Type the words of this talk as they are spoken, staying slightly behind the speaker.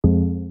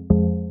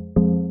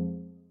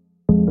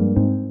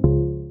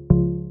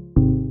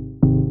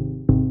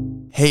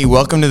Hey,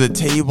 welcome to the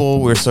table.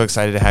 We're so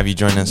excited to have you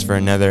join us for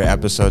another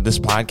episode. This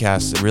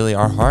podcast, really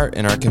our heart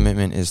and our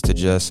commitment is to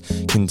just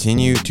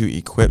continue to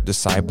equip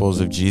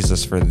disciples of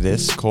Jesus for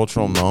this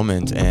cultural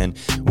moment. And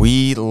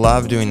we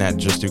love doing that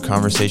just through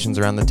conversations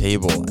around the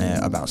table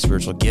about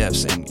spiritual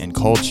gifts and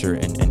culture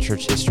and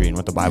church history and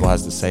what the Bible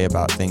has to say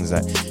about things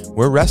that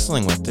we're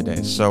wrestling with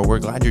today. So we're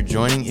glad you're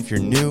joining. If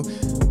you're new,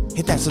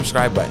 hit that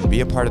subscribe button,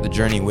 be a part of the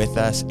journey with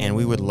us, and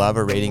we would love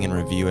a rating and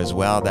review as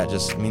well. That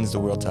just means the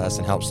world to us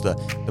and helps the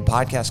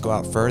podcast go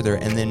out further.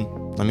 And then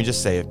let me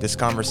just say, if this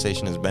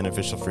conversation is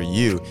beneficial for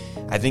you,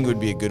 I think it would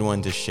be a good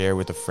one to share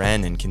with a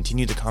friend and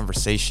continue the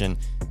conversation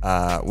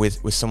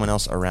with someone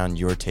else around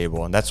your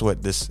table. And that's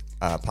what this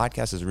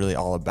podcast is really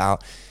all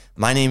about.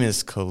 My name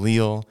is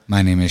Khalil.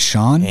 My name is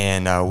Sean.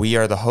 And we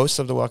are the hosts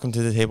of the Welcome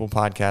to the Table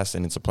podcast,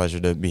 and it's a pleasure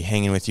to be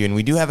hanging with you. And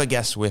we do have a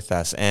guest with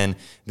us, and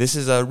this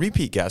is a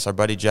repeat guest, our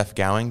buddy Jeff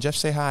Gowing. Jeff,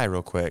 say hi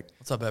real quick.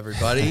 What's up,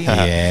 everybody?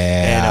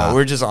 Yeah. And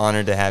we're just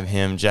honored to have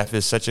him. Jeff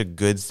is such a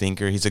good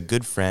thinker. He's a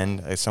good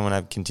friend, someone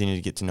I've continued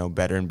to get to know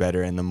better and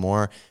better. And the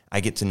more I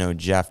get to know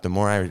Jeff, the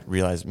more I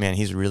realize, man,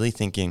 he's really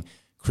thinking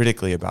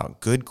critically about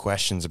good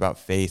questions about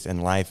faith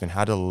and life and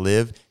how to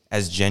live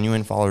as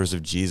genuine followers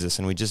of Jesus,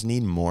 and we just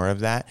need more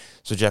of that.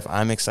 So, Jeff,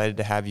 I'm excited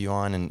to have you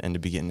on and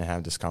to be getting to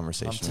have this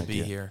conversation with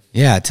you. Here.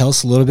 Yeah, tell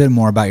us a little bit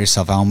more about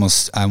yourself. I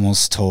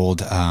almost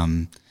told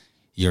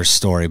your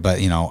story, but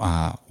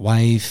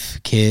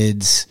wife,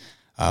 kids,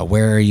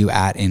 where are you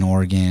at in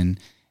Oregon?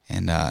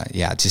 And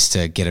just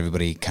to get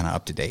everybody kind of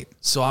up to date.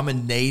 So I'm a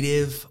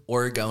native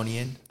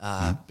Oregonian.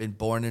 Been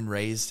born and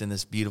raised in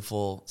this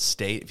beautiful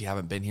state. If you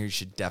haven't been here, you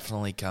should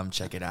definitely come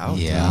check it out.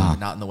 Yeah.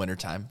 Not in the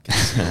wintertime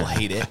because people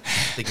hate it.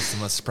 I think it's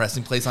the most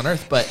depressing place on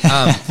earth. But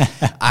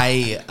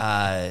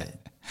I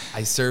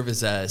serve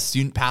as a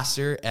student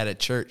pastor at a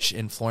church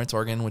in Florence,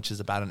 Oregon, which is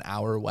about an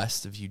hour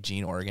west of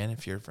Eugene, Oregon,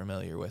 if you're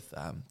familiar with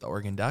the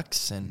Oregon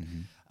Ducks.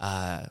 And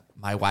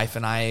my wife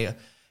and I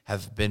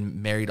have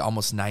been married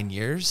almost 9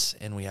 years,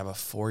 and we have a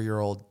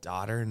 4-year-old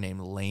daughter named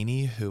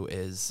Lainey who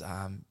is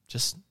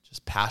just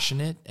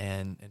passionate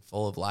and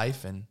full of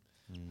life. And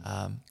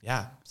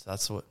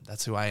so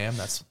that's who I am.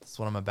 That's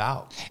what I'm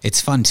about.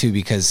 It's fun too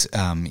because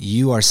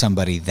you are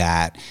somebody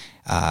that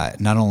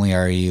not only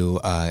are you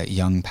a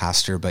young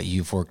pastor, but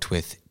you've worked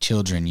with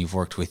children, you've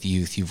worked with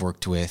youth, you've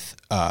worked with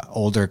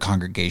older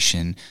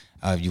congregation,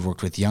 you've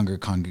worked with a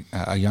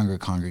younger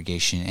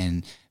congregation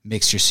and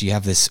mixture. So you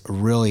have this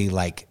really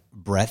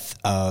breadth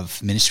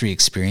of ministry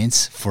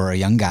experience for a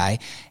young guy,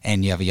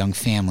 and you have a young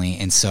family.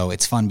 And so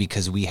it's fun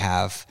because we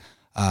have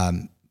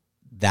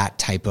that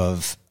type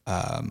of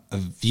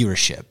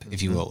viewership,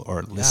 if you will,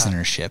 or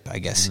listenership, I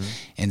guess.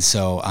 And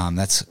so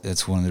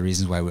that's one of the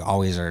reasons why we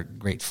always are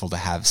grateful to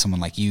have someone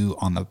like you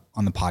on the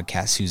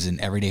podcast who's an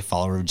everyday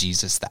follower of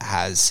Jesus that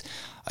has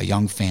a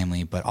young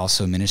family, but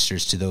also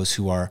ministers to those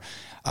who are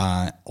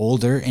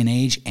older in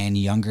age and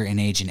younger in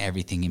age and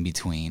everything in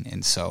between.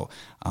 And so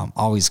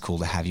always cool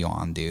to have you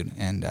on, dude.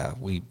 And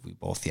we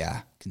both,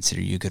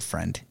 consider you a good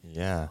friend.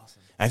 Yeah.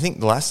 Awesome. I think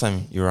the last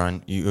time you were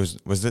on,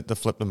 was it the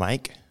Flip the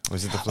Mic?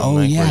 Was it the Flip the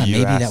Mic where you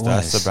maybe asked that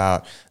was.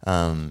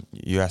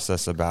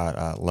 us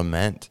about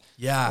lament,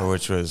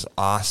 which was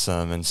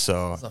awesome. And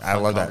so I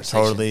love that.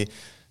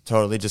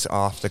 Totally just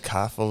off the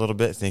cuff a little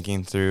bit,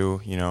 thinking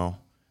through,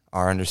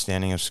 our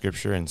understanding of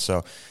Scripture. And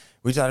so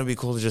we thought it'd be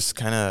cool to just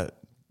kind of,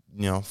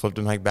 flip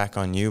the mic back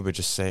on you, but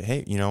just say,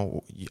 hey,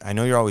 I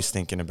know you're always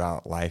thinking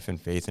about life and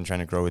faith and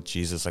trying to grow with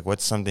Jesus. Like,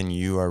 what's something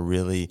you are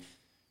really,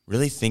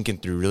 really thinking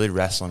through, really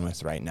wrestling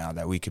with right now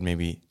that we could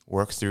maybe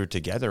work through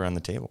together on the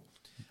table?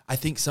 I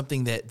think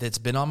something that's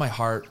been on my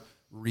heart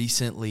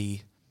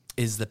recently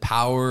is the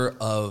power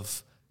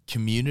of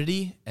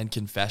community and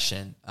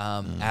confession.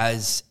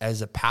 As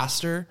a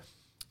pastor,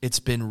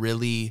 it's been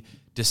really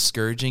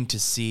discouraging to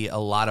see a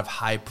lot of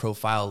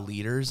high-profile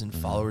leaders and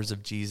followers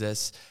of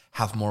Jesus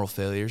have moral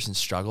failures and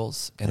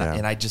struggles. And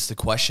I just, the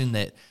question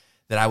that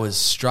I was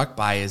struck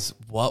by is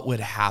what would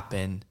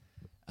happen,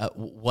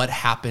 what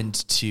happened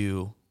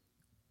to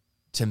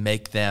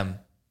make them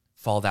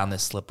fall down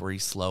this slippery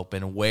slope,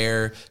 and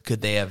where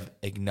could they have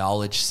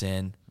acknowledged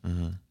sin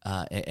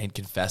and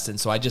confessed it. And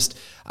so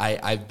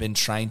I've been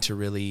trying to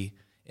really,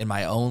 in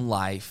my own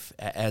life,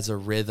 as a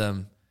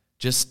rhythm,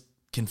 just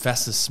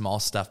confess the small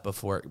stuff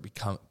before it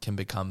can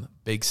become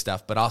big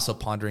stuff, but also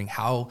pondering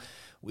how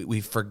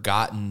we've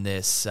forgotten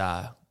this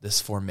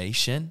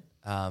formation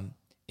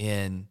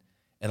in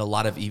a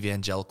lot of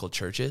evangelical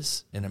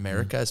churches in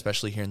America,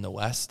 especially here in the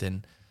West.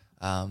 And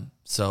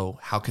so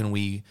how can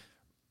we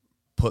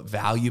put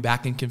value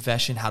back in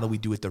confession? How do we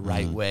do it the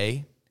right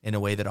way, in a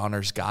way that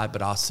honors God,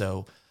 but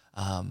also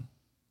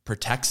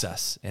protects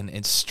us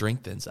and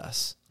strengthens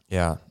us?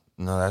 Yeah,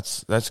 no,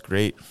 that's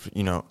great.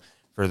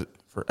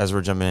 For as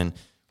we're jumping in,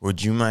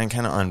 would you mind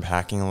kind of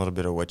unpacking a little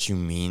bit of what you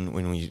mean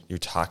when you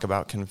talk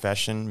about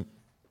confession?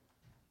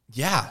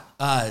 Yeah.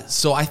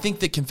 So I think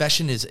that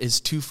confession is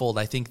twofold.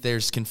 I think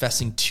there's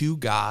confessing to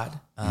God,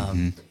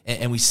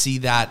 And we see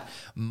that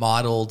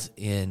modeled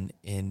in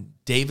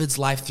David's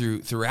life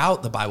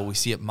throughout the Bible. We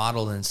see it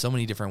modeled in so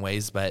many different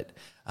ways, but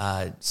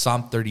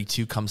Psalm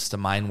 32 comes to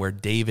mind, where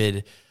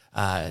David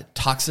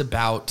talks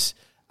about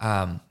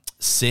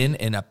sin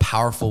in a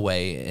powerful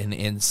way. And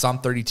in Psalm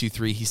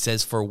 32:3, he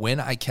says, "For when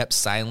I kept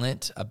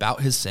silent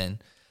about his sin,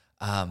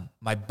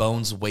 my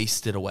bones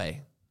wasted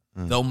away.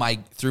 Though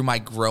through my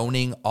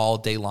groaning all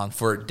day long,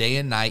 for day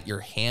and night your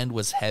hand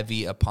was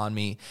heavy upon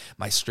me.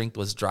 My strength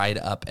was dried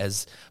up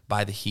as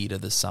by the heat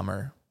of the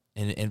summer."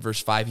 And in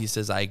verse 5, he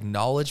says, "I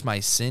acknowledge my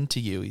sin to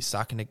you." He's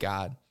talking to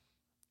God.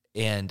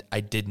 "And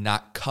I did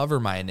not cover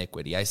my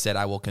iniquity. I said,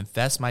 I will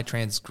confess my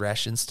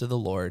transgressions to the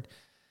Lord,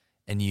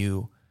 and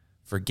you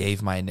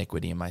forgave my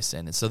iniquity and my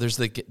sin." And so there's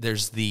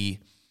the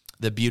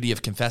beauty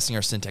of confessing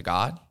our sin to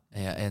God.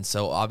 And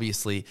so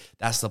obviously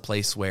that's the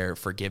place where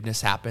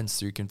forgiveness happens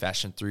through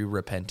confession, through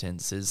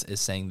repentance, is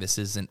saying, this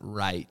isn't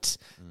right.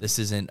 This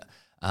isn't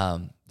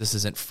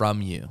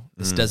from you.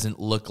 This doesn't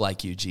look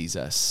like you,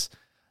 Jesus.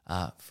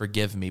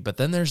 Forgive me. But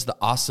then there's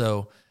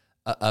also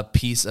a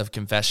piece of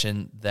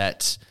confession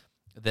that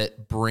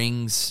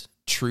brings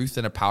truth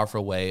in a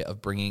powerful way,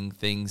 of bringing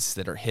things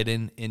that are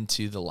hidden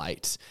into the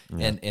light.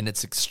 And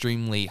it's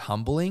extremely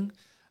humbling,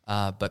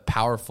 but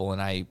powerful.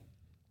 And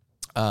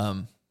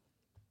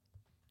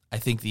I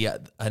think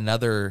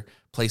another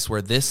place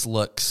where this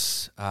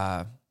looks,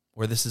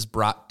 where this is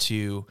brought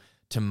to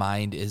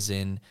mind, is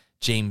in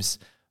James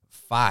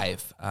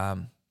 5.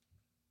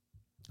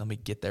 Let me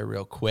get there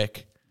real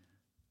quick.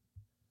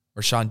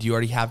 Or Sean, do you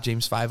already have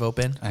James 5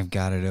 open? I've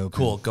got it open.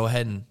 Cool. Go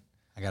ahead and.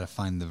 I got to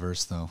find the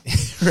verse though.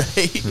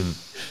 Right.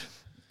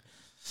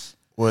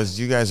 Well, as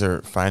you guys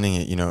are finding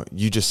it,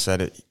 you just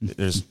said it,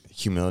 there's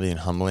humility and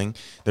humbling.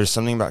 There's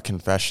something about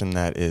confession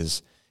that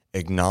is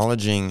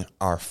acknowledging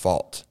our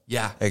fault.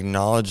 Yeah.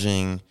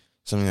 Acknowledging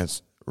something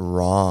that's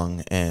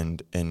wrong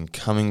and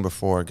coming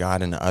before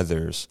God and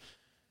others,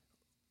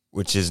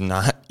 which is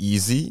not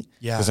easy.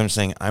 Yeah. Because I'm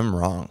saying, I'm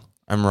wrong.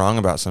 I'm wrong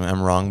about something.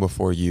 I'm wrong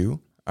before you,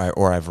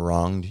 or I've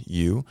wronged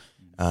you.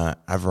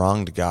 I've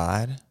wronged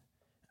God.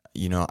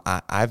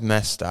 I've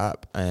messed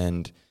up,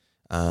 and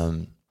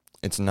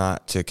it's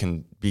not to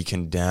be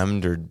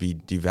condemned or be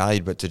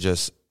devalued, but to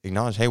just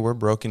acknowledge, hey, we're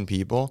broken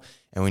people,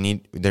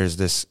 and there's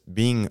this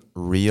being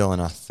real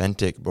and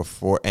authentic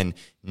before, and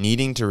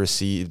needing to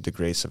receive the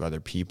grace of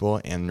other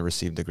people and to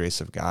receive the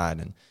grace of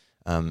God. And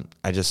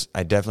I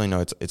definitely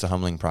know it's a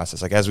humbling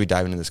process. Like, as we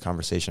dive into this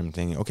conversation, I'm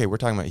thinking, okay, we're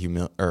talking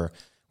about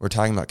we're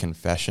talking about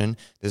confession.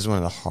 This is one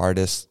of the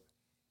hardest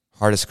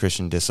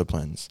Christian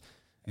disciplines.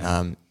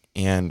 Yeah.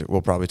 And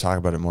we'll probably talk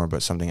about it more,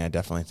 but something I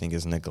definitely think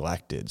is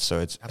neglected. So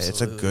it's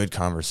a good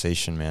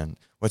conversation, man.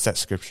 What's that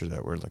scripture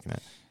that we're looking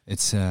at?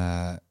 It's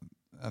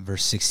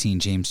verse 16,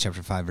 James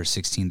chapter 5, verse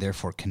 16.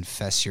 "Therefore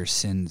confess your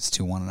sins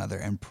to one another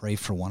and pray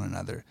for one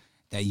another,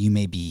 that you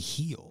may be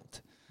healed.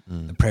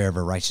 The prayer of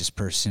a righteous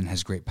person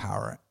has great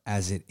power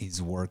as it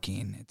is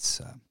working."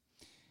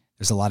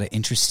 There's a lot of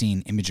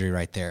interesting imagery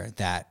right there,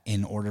 that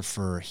in order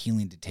for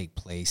healing to take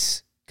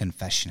place,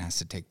 confession has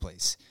to take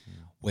place,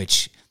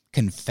 which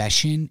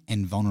confession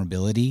and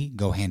vulnerability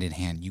go hand in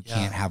hand. You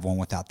can't have one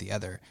without the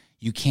other.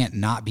 You can't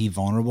not be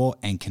vulnerable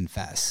and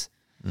confess.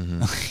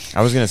 Mm-hmm.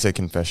 I was going to say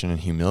confession and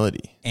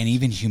humility. And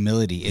even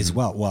humility as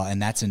well. Well,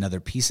 and that's another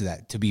piece of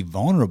that. To be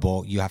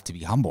vulnerable, you have to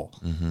be humble.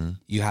 Mm-hmm.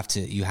 You have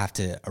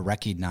to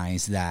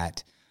recognize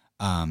that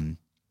I'm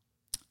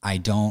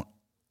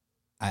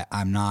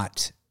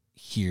not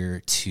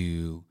here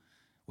to,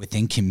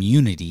 within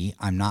community,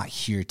 I'm not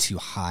here to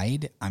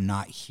hide. I'm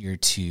not here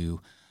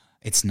to,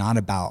 it's not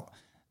about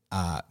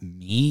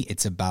me,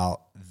 it's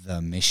about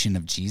the mission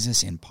of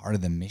Jesus. And part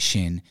of the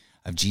mission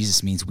of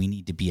Jesus means we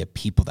need to be a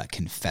people that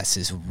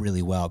confesses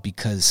really well,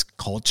 because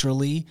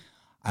culturally,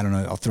 I don't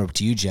know, I'll throw it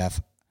to you,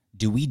 Jeff.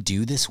 Do we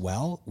do this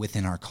well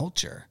within our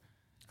culture?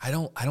 I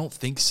don't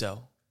think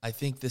so. I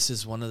think this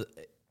is one of the,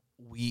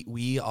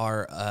 we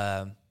are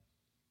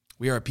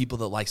a people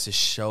that likes to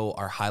show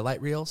our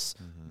highlight reels.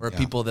 Mm-hmm. We're a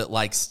people that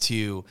likes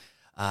to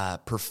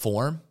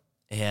perform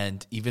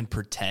and even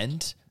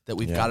pretend that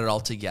we've got it all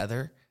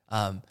together.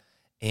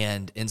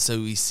 And so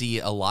we see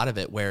a lot of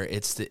it where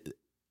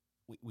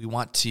we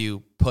want to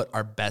put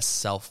our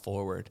best self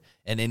forward,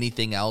 and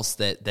anything else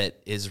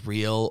that is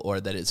real or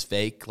that is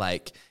fake,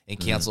 like in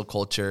cancel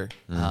culture.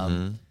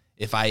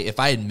 If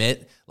I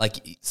admit,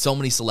 like, so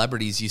many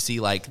celebrities you see,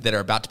 like, that are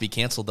about to be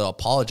canceled, they'll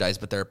apologize,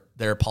 but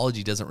their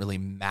apology doesn't really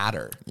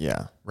matter.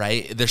 Yeah.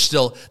 Right? There's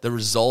still, the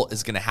result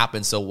is going to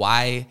happen. So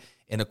why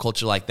in a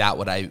culture like that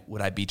would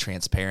I be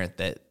transparent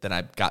that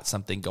I've got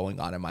something going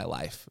on in my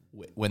life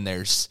when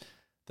there's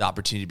the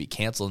opportunity to be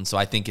canceled? And so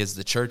I think as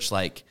the church,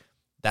 like,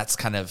 that's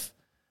kind of,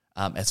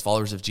 as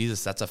followers of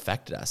Jesus, that's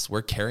affected us.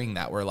 We're carrying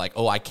that. We're like,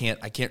 oh, I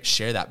can't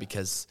share that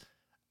because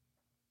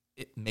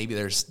maybe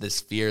there's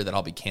this fear that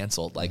I'll be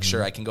canceled. Like,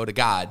 sure, I can go to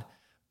God,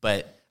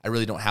 but I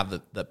really don't have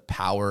the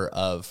power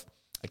of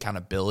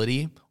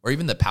accountability, or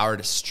even the power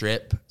to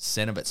strip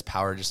sin of its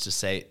power, just to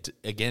say,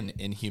 again,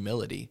 in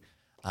humility,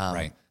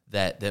 right?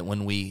 That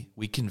when we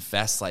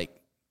confess, like,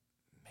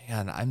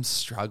 man, I'm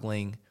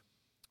struggling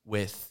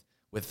with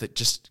it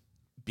just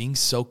being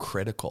so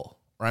critical,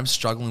 or I'm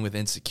struggling with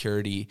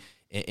insecurity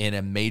in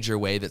a major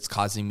way that's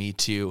causing me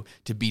to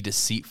be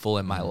deceitful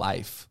in my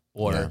life,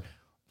 or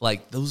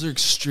like those are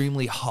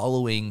extremely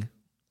hollowing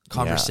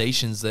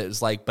conversations that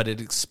is like, but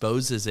it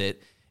exposes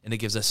it and it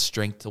gives us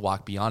strength to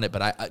walk beyond it.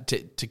 But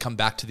to come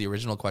back to the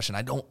original question,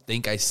 I don't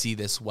think I see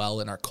this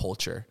well in our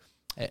culture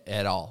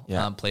at all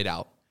played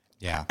out.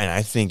 Yeah. And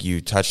I think you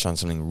touched on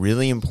something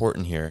really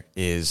important here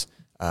is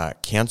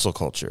cancel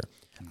culture.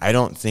 I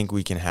don't think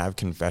we can have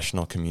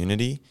confessional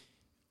community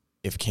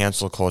if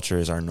cancel culture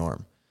is our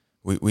norm.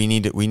 We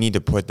need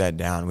to put that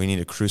down. We need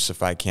to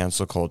crucify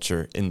cancel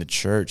culture in the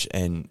church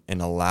and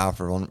allow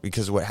for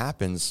because what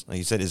happens, like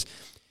you said, is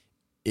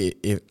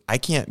if I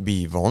can't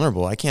be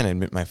vulnerable, I can't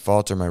admit my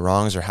faults or my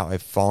wrongs or how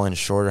I've fallen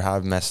short or how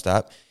I've messed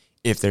up.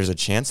 If there's a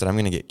chance that I'm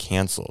going to get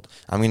canceled,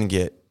 I'm going to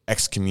get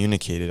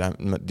excommunicated.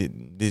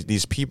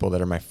 These people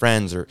that are my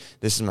friends or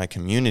this is my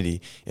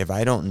community. If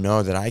I don't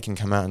know that I can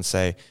come out and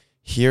say,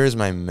 here is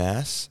my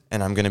mess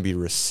and I'm going to be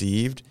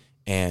received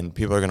and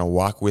people are going to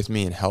walk with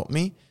me and help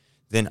me,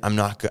 then I'm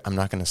not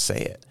going to say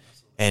it.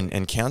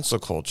 And cancel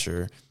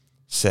culture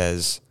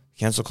says,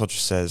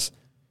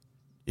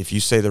 if you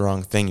say the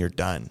wrong thing, you're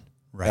done.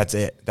 Right. That's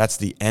it. That's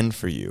the end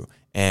for you.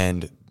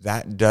 And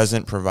that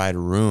doesn't provide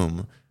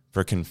room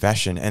for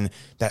confession. And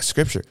that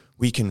scripture,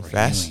 we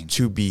confess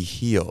to be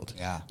healed.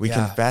 Yeah. We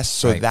confess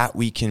so that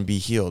we can be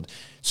healed.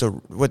 So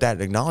what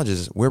that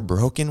acknowledges is we're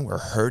broken, we're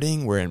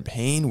hurting, we're in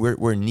pain,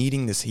 we're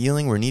needing this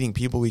healing, we're needing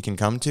people we can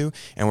come to,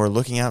 and we're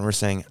looking out and we're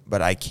saying,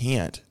 but I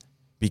can't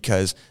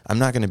because I'm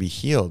not going to be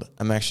healed.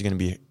 I'm actually going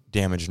to be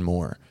damaged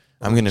more.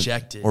 I'm going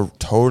to, or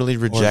totally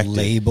rejected. Or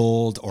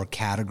labeled or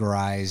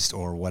categorized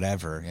or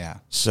whatever, yeah.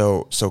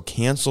 So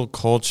cancel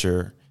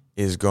culture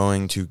is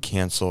going to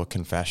cancel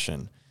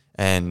confession.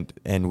 And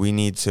we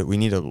need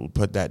to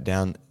put that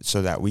down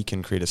so that we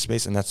can create a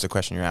space. And that's the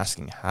question you're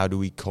asking. How do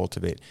we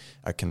cultivate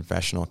a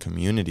confessional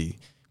community?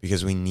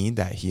 Because we need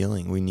that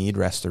healing. We need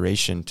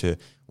restoration to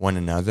one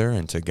another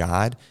and to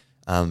God.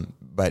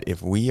 But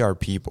if we are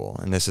people,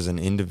 and this is an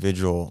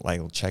individual, like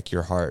check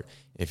your heart.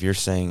 If you're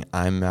saying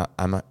I'm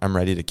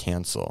ready to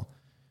cancel,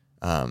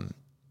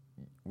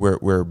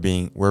 we're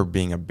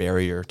being a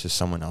barrier to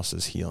someone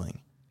else's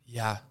healing.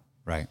 Yeah,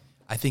 right.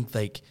 I think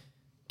like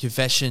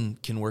confession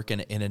can work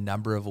in a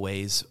number of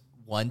ways.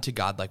 One, to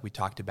God, like we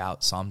talked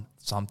about, Psalm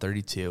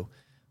 32,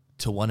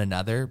 to one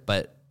another,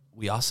 but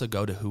we also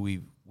go to who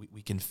we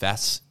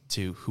confess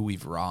to who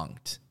we've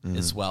wronged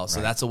as well.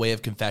 So that's a way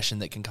of confession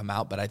that can come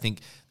out. But I think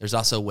there's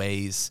also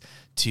ways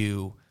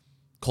to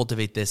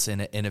cultivate this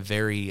in a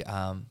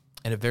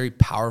very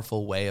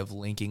powerful way of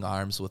linking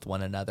arms with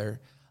one another.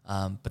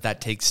 But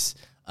that takes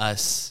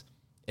us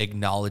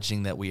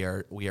acknowledging that we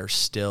are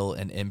still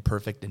an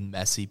imperfect and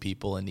messy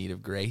people in need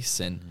of grace.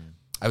 And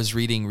I was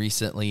reading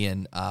recently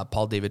in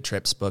Paul David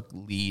Tripp's book,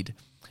 Lead,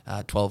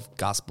 12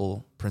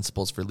 Gospel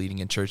Principles for Leading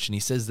in Church. And he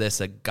says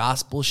this: a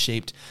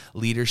gospel-shaped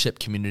leadership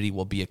community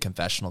will be a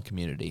confessional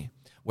community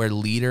where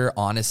leader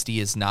honesty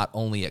is not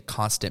only a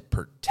constant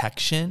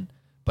protection,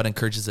 but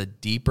encourages a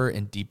deeper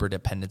and deeper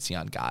dependency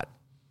on God.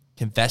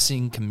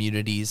 Confessing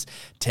communities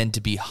tend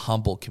to be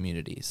humble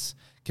communities.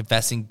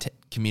 Confessing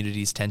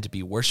communities tend to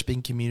be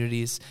worshiping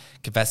communities.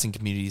 Confessing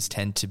communities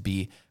tend to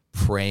be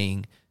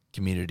praying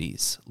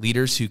communities.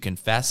 Leaders who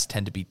confess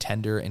tend to be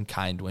tender and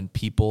kind when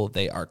people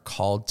they are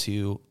called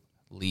to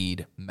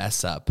lead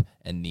mess up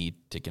and need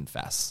to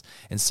confess.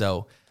 And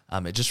so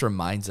it just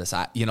reminds us,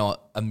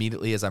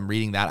 immediately as I'm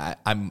reading that,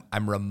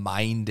 I'm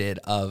reminded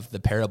of the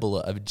parable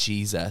of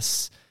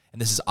Jesus.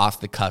 And this is off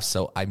the cuff,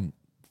 so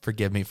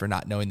forgive me for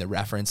not knowing the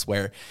reference,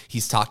 where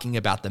he's talking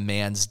about the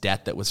man's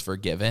debt that was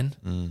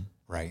forgiven.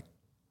 Right.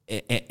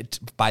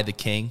 By the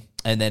king.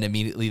 And then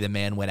immediately the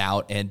man went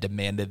out and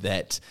demanded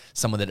that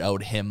someone that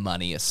owed him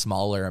money, a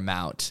smaller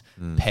amount,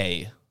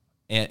 pay.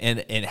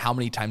 And how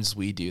many times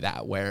we do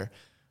that, where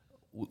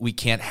we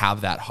can't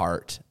have that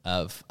heart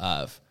of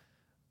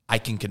I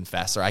can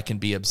confess, or I can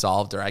be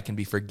absolved, or I can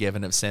be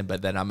forgiven of sin,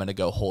 but then I'm going to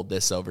go hold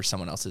this over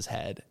someone else's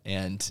head.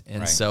 And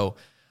so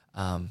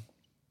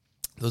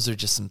those are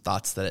just some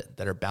thoughts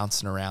that are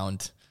bouncing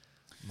around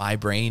my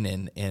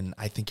brain. And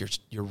I think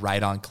you're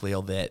right on,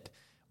 Khalil, that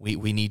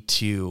we need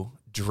to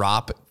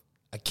drop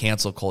a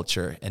cancel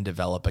culture and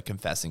develop a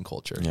confessing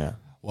culture. Yeah.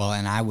 Well,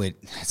 and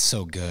that's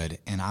so good.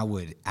 And I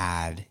would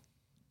add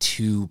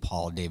to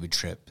Paul David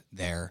Tripp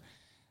there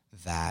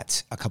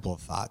that a couple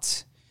of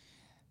thoughts,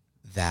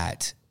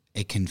 that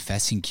a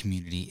confessing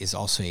community is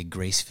also a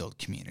grace-filled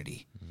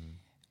community,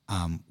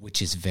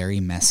 which is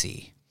very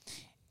messy.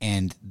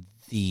 And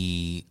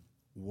the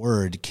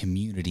word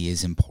community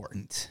is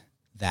important,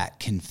 that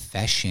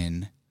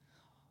confession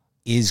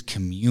is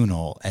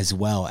communal as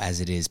well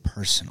as it is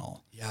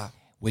personal. Yeah.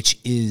 Which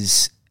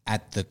is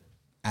at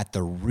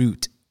the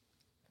root,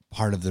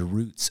 part of the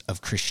roots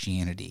of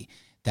Christianity,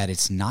 that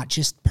it's not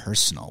just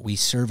personal. We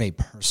serve a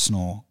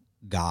personal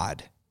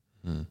God,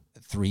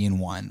 3 in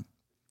 1,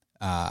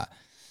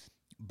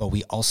 but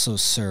we also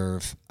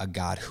serve a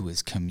God who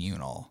is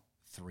communal,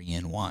 3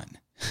 in 1.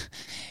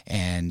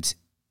 and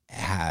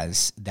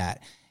has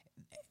that.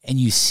 And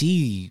you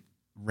see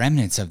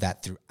remnants of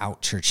that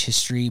throughout church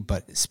history,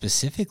 but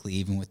specifically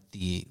even with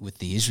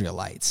the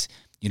Israelites.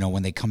 You know,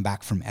 when they come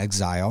back from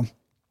exile,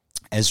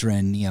 Ezra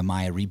and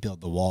Nehemiah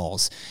rebuild the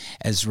walls.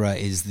 Ezra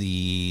is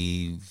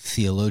the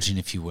theologian,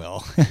 if you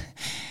will,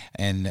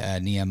 and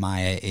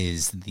Nehemiah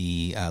is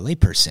the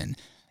layperson.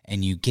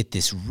 And you get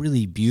this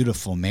really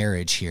beautiful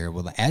marriage here.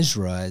 Well,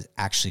 Ezra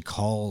actually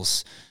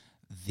calls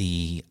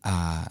the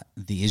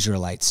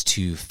Israelites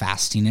to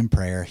fasting and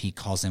prayer. He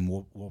calls them.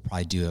 We'll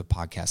probably do a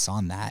podcast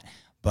on that,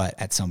 but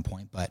at some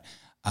point. But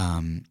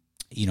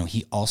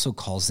he also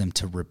calls them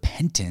to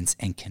repentance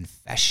and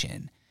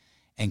confession.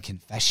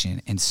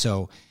 And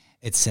so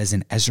it says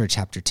in Ezra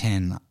chapter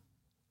 10,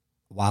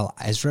 while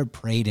Ezra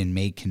prayed and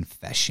made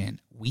confession,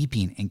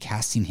 weeping and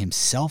casting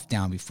himself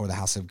down before the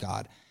house of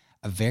God,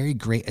 a very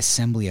great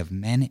assembly of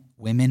men,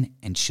 women,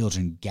 and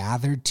children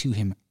gathered to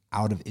him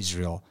out of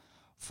Israel,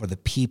 for the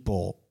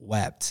people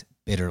wept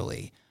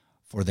bitterly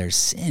for their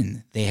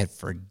sin they had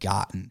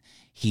forgotten.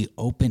 He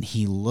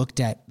looked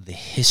at the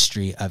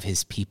history of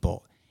his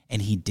people,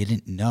 and he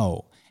didn't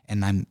know.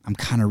 And I'm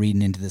kind of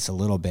reading into this a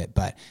little bit,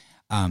 but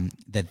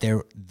that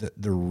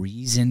the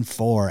reason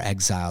for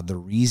exile, the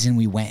reason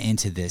we went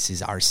into this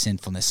is our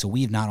sinfulness. So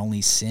we've not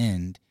only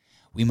sinned,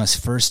 we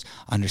must first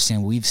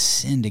understand we've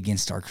sinned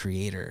against our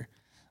Creator,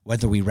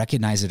 whether we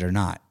recognize it or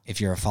not. If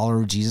you're a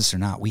follower of Jesus or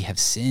not, we have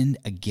sinned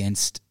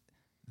against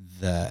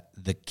the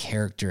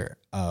character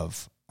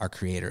of our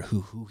Creator,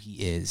 who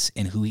He is,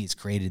 and who He's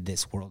created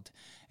this world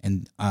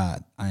and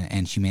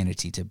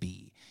humanity to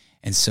be.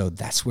 And so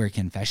that's where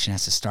confession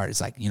has to start. It's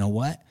like, you know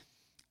what?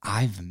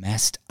 I've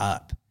messed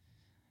up,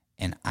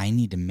 and I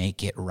need to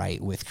make it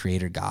right with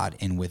Creator God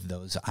and with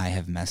those I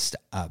have messed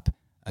up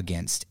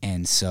against.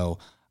 And so,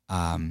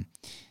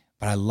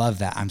 but I love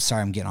that. I'm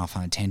sorry I'm getting off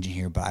on a tangent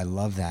here, but I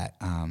love that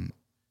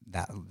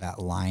that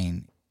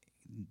line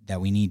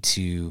that we need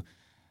to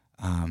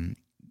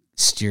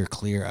steer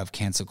clear of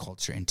cancel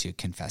culture into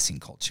confessing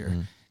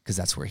culture, because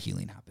that's where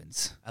healing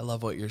happens. I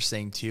love what you're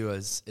saying too,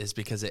 is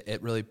because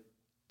it really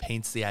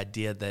paints the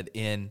idea that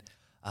in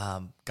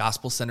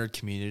gospel-centered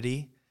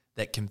community,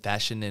 that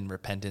confession and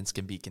repentance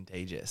can be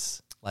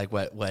contagious. Like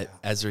what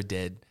Ezra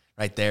did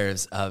right there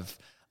is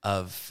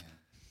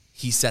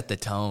he set the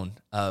tone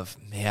of,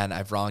 man,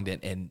 I've wronged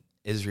it, and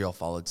Israel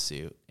followed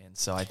suit. And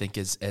so I think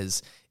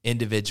as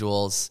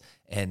individuals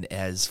and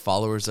as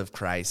followers of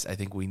Christ, I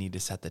think we need to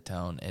set the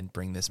tone and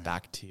bring this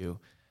back to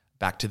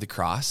the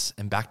cross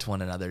and back to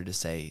one another to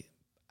say,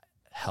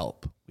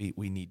 help,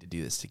 we need to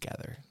do this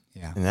together.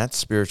 Yeah. And that's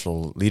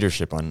spiritual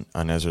leadership on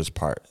Ezra's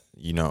part.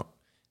 You know,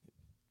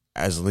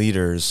 as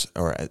leaders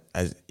or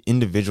as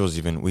individuals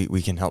even,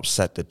 we can help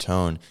set the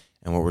tone.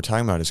 And what we're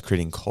talking about is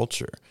creating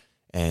culture.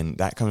 And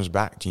that comes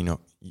back to,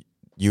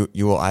 you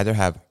will either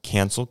have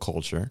cancel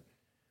culture,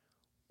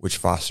 which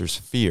fosters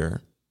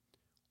fear,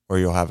 or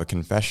you'll have a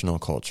confessional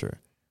culture,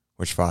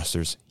 which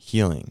fosters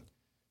healing,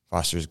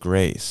 fosters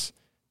grace,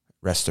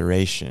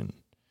 restoration.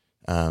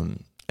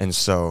 And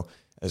so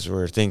as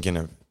we're thinking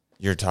of,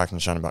 you're talking,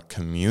 Sean, about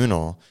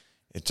communal,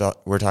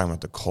 we're talking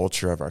about the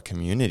culture of our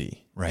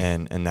community. Right.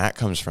 And that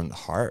comes from the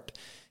heart.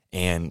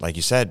 And like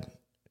you said,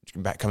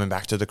 coming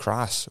back to the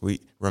cross,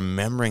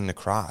 remembering the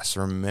cross,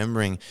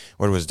 remembering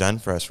what was done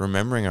for us,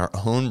 remembering our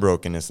own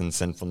brokenness and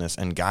sinfulness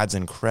and God's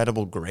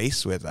incredible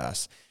grace with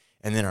us.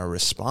 And then our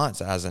response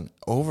as an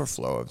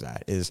overflow of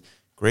that is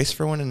grace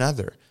for one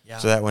another. Yeah.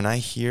 So that when I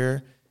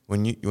hear,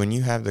 when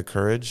you have the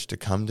courage to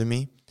come to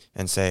me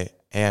and say,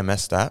 hey, I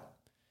messed up,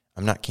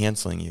 I'm not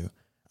canceling you.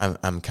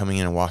 I'm coming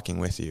in and walking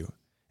with you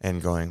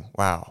and going,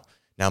 wow,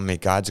 now may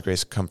God's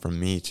grace come from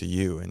me to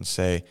you and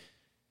say,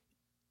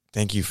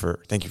 thank you for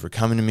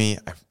coming to me.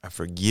 I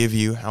forgive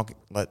you.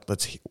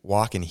 Let's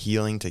walk in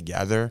healing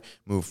together,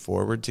 move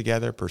forward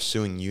together,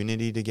 pursuing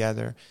unity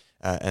together,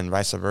 and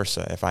vice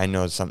versa. If I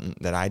know something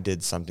that I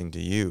did something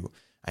to you,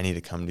 I need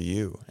to come to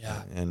you.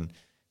 Yeah. And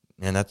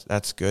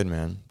that's good,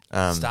 man.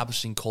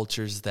 Establishing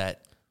cultures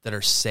that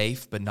are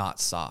safe but not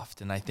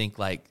soft. And I think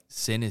like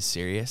sin is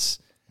serious.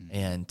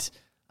 And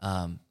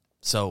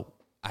so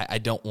I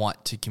don't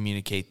want to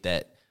communicate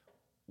that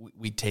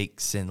we take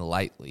sin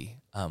lightly.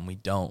 We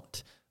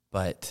don't.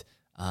 But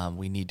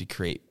we need to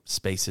create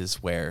spaces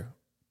where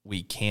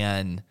we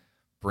can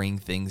bring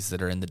things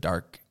that are in the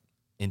dark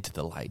into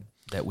the light,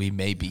 that we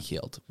may be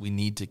healed. We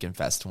need to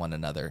confess to one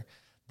another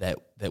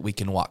that we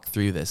can walk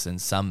through this. And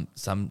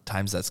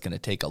sometimes that's going to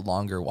take a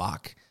longer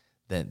walk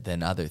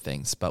than other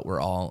things. But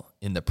we're all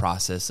in the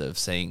process of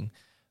saying,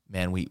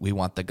 man, we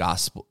want the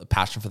gospel, the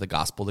passion for the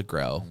gospel to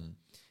grow.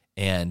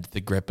 And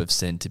the grip of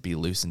sin to be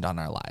loosened on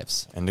our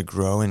lives. And to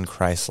grow in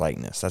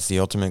Christ-likeness. That's the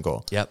ultimate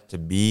goal. Yep. To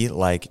be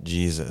like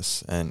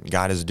Jesus. And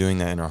God is doing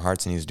that in our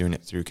hearts, and He's doing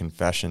it through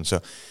confession.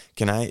 So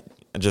can I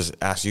just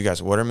ask you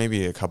guys, what are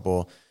maybe a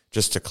couple,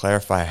 just to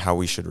clarify how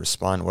we should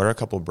respond, what are a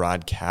couple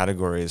broad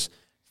categories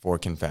for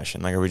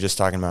confession? Like, are we just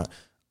talking about,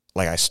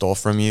 like, I stole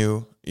from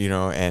you,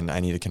 and I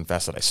need to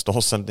confess that I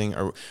stole something?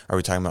 Or are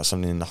we talking about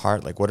something in the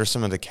heart? Like, what are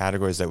some of the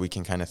categories that we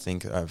can kind of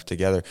think of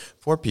together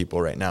for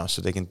people right now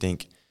so they can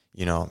think,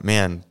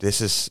 man,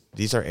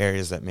 these are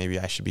areas that maybe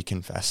I should be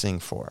confessing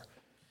for?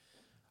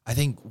 I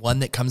think one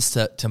that comes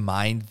to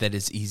mind that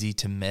is easy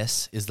to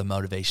miss is the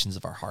motivations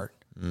of our heart.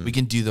 We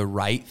can do the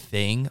right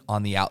thing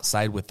on the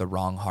outside with the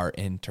wrong heart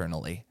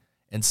internally.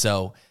 And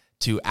so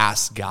to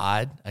ask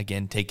God,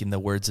 again, taking the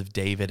words of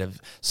David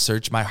of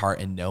search my heart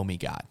and know me,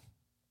 God.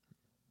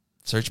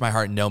 Search my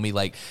heart and know me,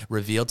 like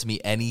reveal to me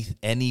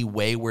any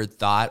wayward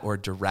thought or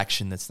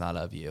direction that's not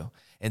of you.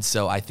 And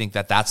so I think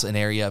that that's an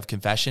area of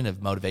confession,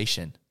 of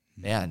motivation.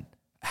 Man,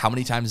 how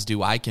many times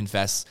do I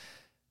confess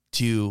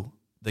to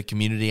the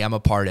community I'm a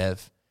part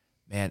of?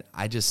 Man,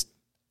 I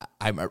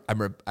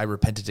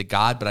repented to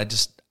God,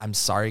 but I'm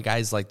sorry,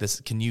 guys. Like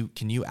this, can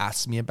you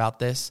ask me about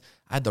this?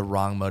 I had the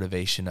wrong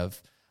motivation of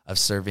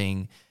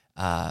serving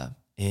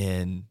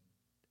in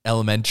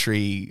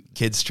elementary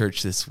kids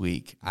church this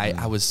week.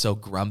 I was so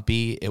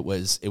grumpy. It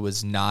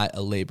was not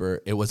a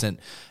labor. It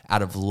wasn't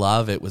out of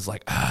love. It was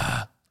like,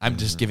 I'm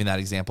just giving that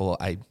example.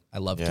 I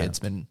love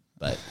kids,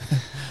 but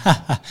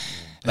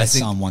that's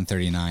Psalm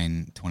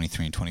 139,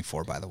 23 and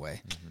 24, by the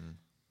way.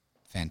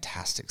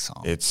 Fantastic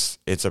psalm. It's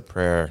a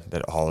prayer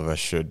that all of us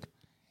should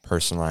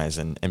personalize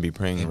and be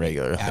praying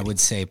regularly. I would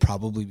say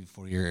probably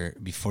before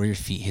your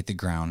feet hit the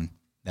ground,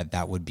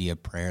 that would be a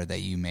prayer that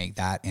you make.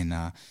 That in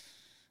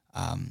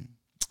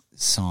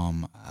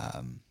Psalm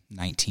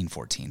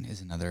 19:14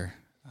 is another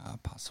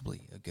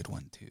possibly a good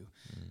one too.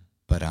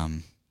 But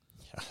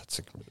that's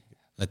a really good.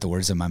 Let the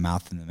words of my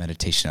mouth and the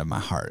meditation of my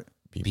heart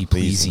be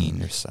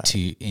pleasing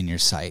in your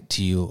sight.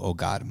 To you, O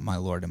God, my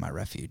Lord and my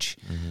refuge.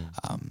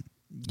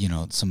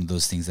 Some of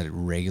those things that I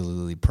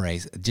regularly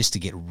pray, just to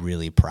get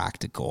really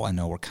practical. I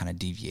know we're kind of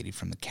deviating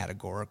from the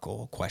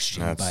categorical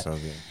question, but so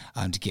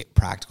to get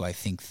practical, I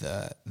think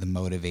the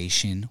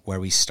motivation where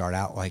we start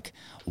out, like,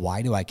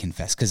 why do I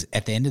confess? Because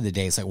at the end of the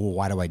day, it's like, well,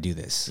 why do I do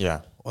this?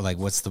 Yeah. Or like,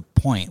 what's the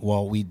point?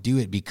 Well, we do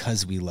it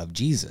because we love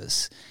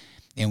Jesus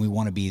and we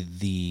want to be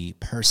the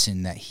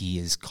person that he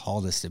has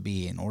called us to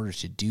be. In order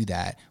to do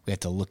that, we have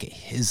to look at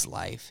his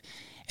life.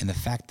 And the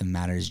fact of the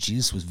matter is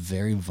Jesus was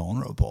very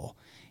vulnerable.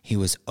 He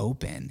was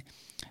open.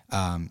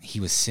 He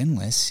was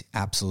sinless.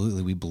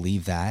 Absolutely. We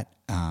believe that.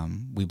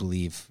 We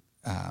believe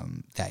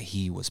that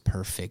he was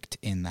perfect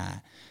in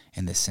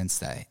the sense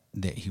that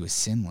he was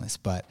sinless.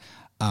 But,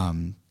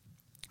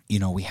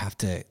 we have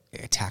to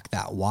attack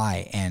that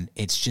why. And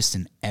it's just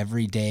an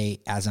everyday,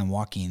 as I'm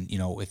walking,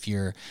 if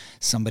you're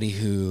somebody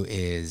who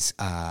is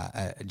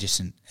just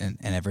an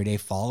everyday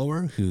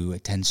follower who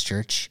attends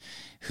church,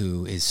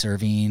 who is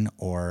serving,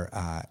 or,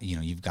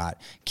 you've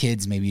got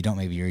kids, maybe you don't,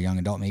 maybe you're a young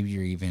adult, maybe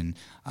you're even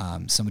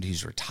somebody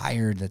who's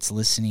retired that's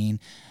listening.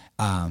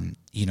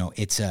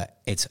 It's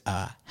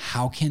a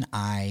how can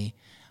I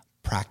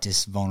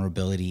practice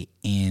vulnerability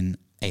in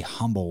a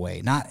humble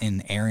way, not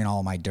in airing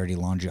all my dirty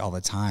laundry all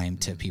the time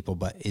to people,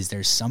 but is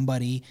there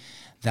somebody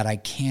that I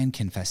can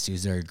confess to?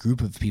 Is there a group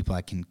of people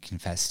I can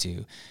confess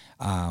to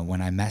when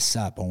I mess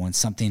up, or when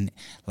something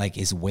like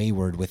is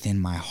wayward within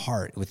my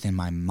heart, within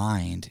my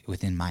mind,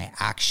 within my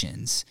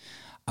actions?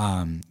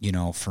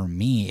 For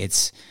me,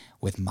 it's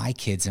with my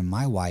kids and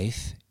my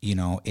wife,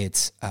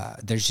 it's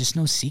there's just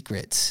no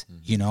secrets,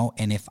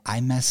 and if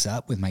I mess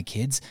up with my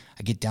kids,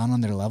 I get down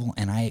on their level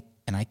and I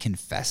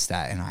confess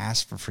that and I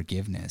ask for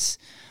forgiveness.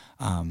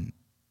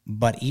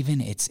 But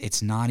even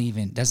it's not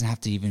even, doesn't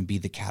have to even be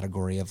the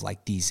category of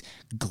like these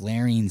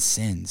glaring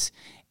sins.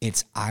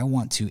 It's, I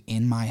want to,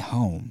 in my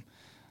home,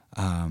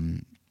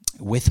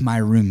 with my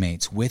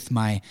roommates, with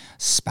my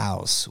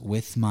spouse,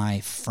 with my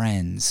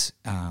friends,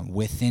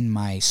 within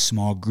my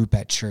small group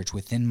at church,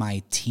 within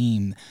my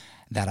team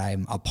that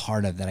I'm a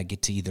part of, that I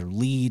get to either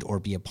lead or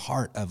be a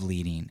part of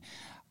leading.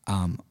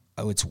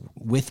 It's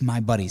with my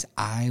buddies.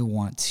 I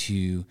want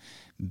to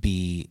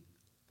be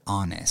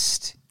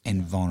honest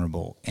and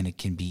vulnerable, and it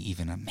can be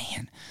even a,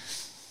 man,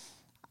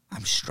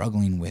 I'm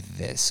struggling with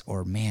this,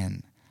 or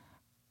man,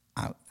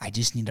 I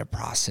just need to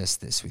process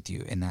this with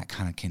you, and that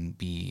kind of can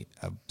be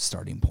a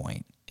starting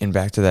point. And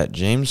back to that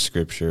James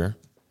scripture,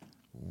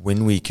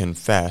 when we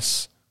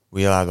confess,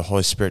 we allow the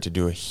Holy Spirit to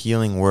do a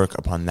healing work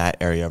upon that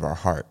area of our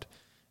heart.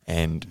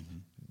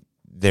 And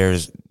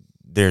there's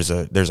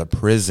a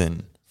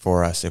prison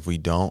for us if we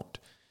don't.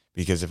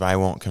 Because if I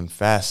won't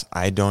confess,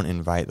 I don't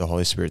invite the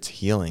Holy Spirit's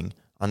healing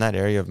on that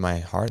area of my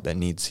heart that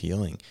needs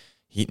healing.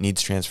 He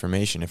needs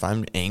transformation. If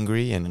I'm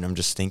angry and I'm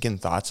just thinking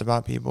thoughts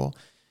about people,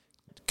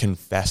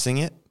 confessing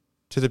it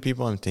to the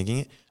people I'm thinking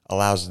it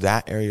allows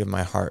that area of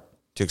my heart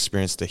to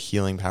experience the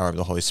healing power of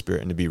the Holy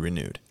Spirit and to be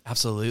renewed.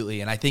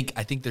 Absolutely. And I think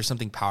there's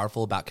something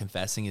powerful about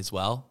confessing as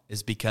well,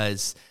 is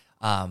because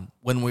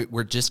when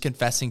we're just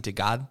confessing to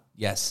God,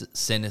 yes,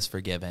 sin is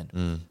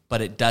forgiven,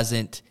 but it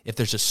doesn't, if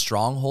there's a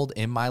stronghold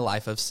in my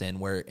life of sin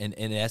where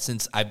in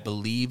essence I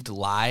believed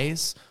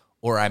lies,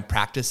 or I'm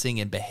practicing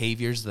in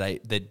behaviors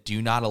that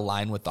do not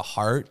align with the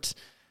heart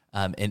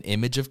and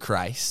image of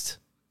Christ,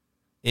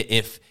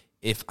 if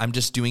I'm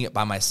just doing it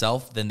by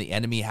myself, then the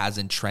enemy has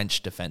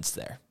entrenched defense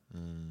there.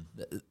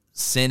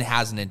 sin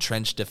has an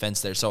entrenched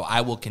defense there. So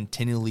I will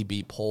continually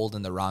be pulled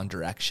in the wrong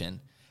direction.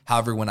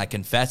 However, when I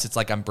confess, it's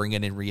like I'm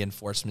bringing in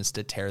reinforcements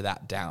to tear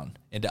that down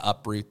and to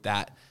uproot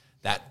that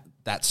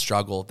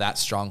struggle, that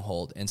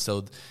stronghold. And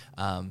so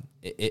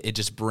it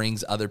just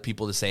brings other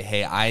people to say,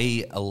 hey,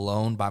 I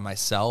alone by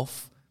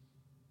myself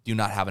do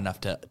not have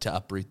enough to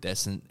uproot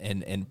this. And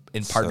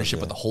in partnership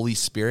with the Holy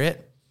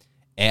Spirit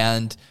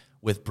and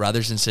with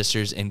brothers and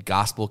sisters in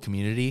gospel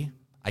community,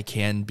 I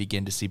can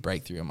begin to see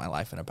breakthrough in my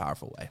life in a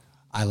powerful way.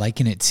 I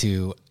liken it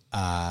to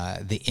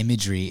the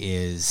imagery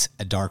is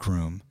a dark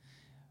room,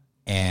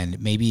 and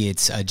maybe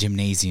it's a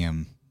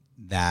gymnasium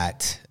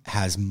that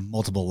has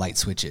multiple light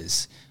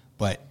switches,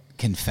 but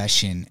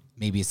confession,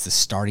 maybe it's the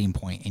starting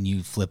point and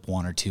you flip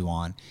one or two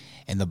on,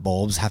 and the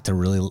bulbs have to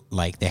really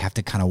they have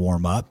to kind of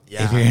warm up.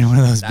 Yeah. If you're in one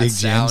of those that big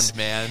sound, gyms,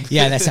 man.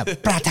 Yeah, that's a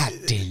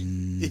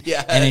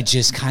yeah. And it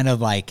just kind of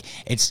like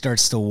it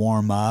starts to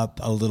warm up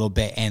a little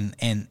bit,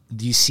 and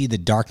you see the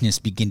darkness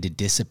begin to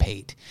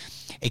dissipate.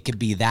 It could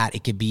be that.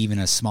 It could be even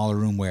a smaller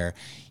room where,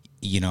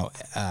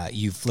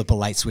 you flip a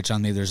light switch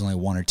on. Maybe there's only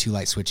one or two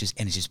light switches,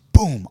 and it's just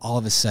boom. All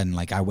of a sudden,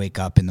 like I wake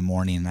up in the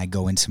morning and I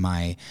go into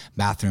my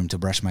bathroom to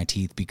brush my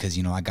teeth because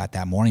I got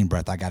that morning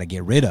breath. I got to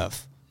get rid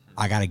of.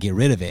 I got to get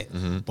rid of it.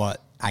 Mm-hmm.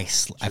 But I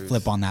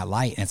flip on that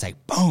light, and it's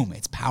like boom.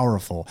 It's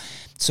powerful.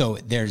 So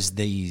there's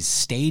these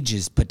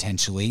stages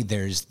potentially.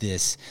 There's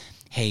this.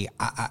 Hey,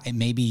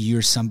 maybe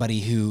you're somebody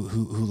who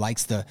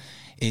likes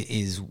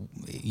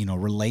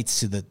relates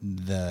to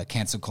the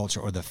cancel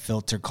culture or the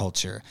filter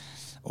culture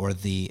or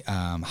the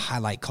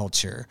highlight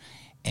culture,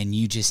 and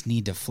you just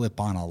need to flip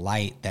on a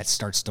light that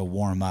starts to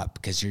warm up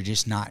because you're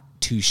just not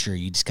too sure.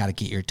 You just got to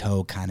get your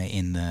toe kind of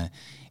in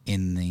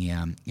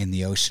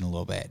the ocean a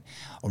little bit.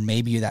 Or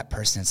maybe you're that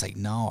person that's like,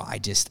 no, I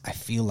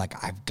feel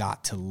like I've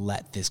got to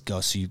let this go.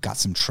 So you've got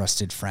some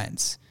trusted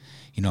friends.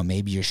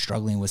 Maybe you're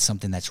struggling with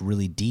something that's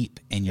really deep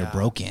and you're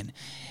broken,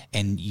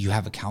 and you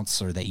have a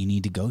counselor that you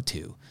need to go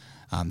to.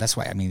 That's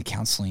why,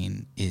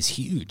 counseling is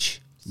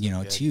huge.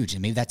 It's huge.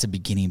 And maybe that's a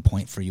beginning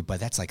point for you, but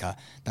that's like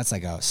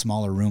a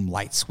smaller room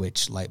light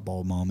switch, light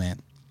bulb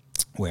moment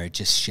where it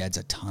just sheds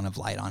a ton of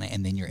light on it.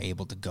 And then you're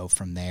able to go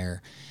from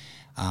there.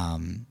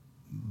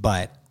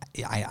 But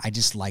I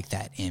just like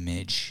that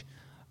image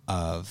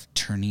of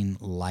turning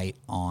light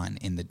on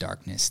in the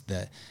darkness.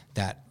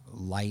 That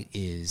light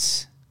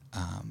is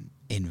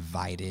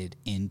invited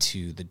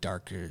into the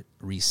darker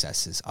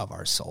recesses of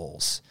our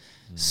souls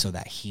so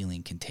that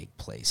healing can take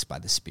place by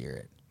the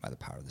Spirit, by the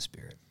power of the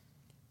Spirit.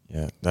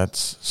 Yeah,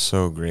 that's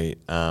so great.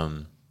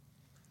 Man,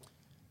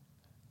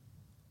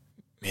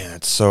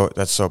 that's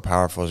so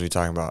powerful as we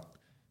talk about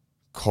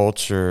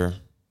culture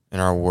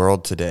in our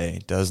world today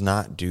does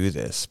not do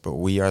this, but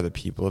we are the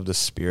people of the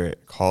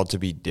Spirit called to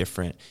be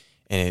different.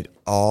 And it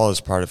all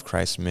is part of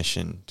Christ's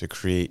mission to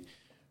create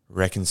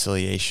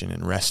reconciliation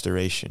and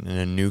restoration and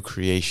a new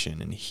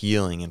creation and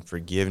healing and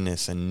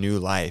forgiveness and new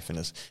life and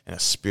a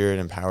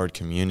Spirit-empowered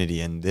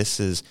community. And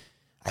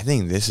I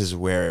think this is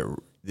where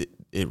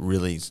it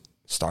really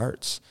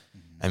starts.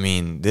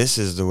 This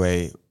is the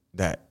way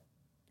that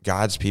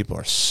God's people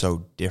are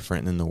so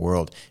different than the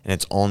world, and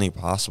it's only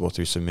possible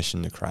through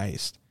submission to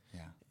Christ.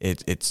 Yeah.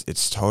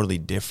 It's totally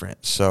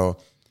different. So,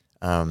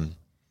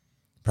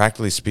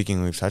 practically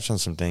speaking, we've touched on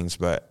some things,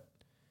 but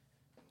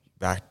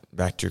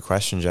back to your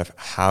question, Jeff,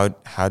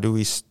 how do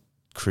we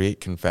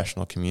create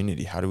confessional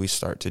community? How do we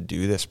start to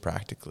do this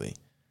practically?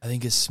 I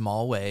think a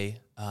small way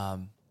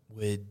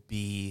would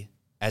be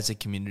as a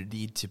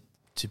community to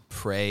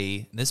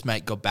pray. This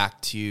might go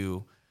back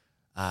to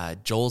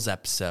Joel's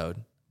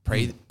episode.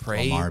 Pray.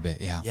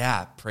 Marbit, yeah.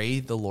 Yeah, pray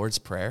the Lord's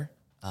Prayer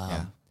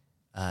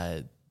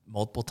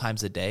multiple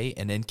times a day,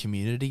 and in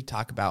community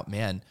talk about,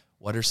 man,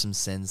 what are some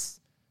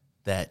sins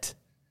that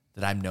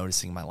I'm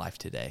noticing in my life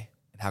today?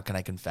 How can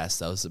I confess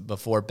those?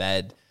 Before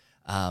bed,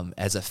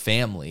 as a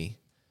family,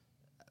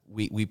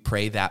 we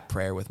pray that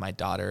prayer with my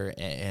daughter,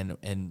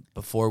 and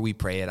before we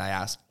pray it, I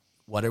ask,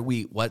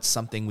 what's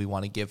something we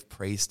want to give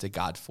praise to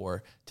God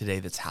for today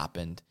that's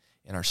happened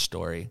in our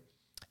story,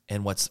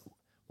 and what's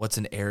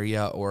an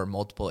area or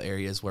multiple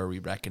areas where we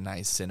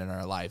recognize sin in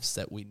our lives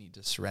that we need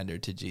to surrender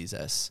to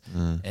Jesus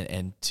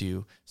and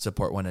to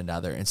support one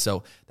another. And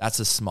so that's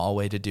a small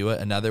way to do it.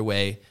 Another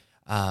way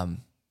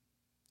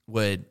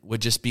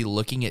would just be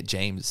looking at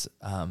James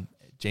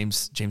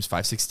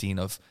 5:16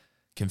 of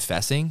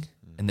confessing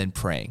and then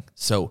praying.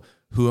 So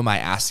who am I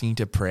asking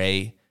to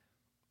pray?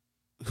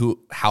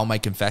 How am I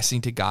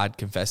confessing to God,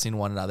 confessing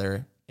one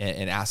another,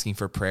 and asking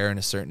for prayer in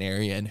a certain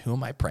area? And who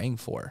am I praying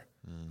for?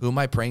 Who am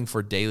I praying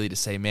for daily to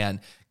say,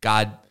 man,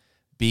 God,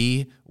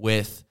 be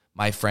with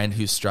my friend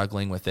who's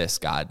struggling with this,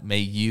 God. May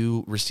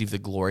you receive the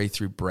glory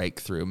through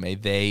breakthrough. May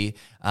they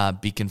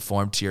be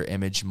conformed to your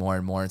image more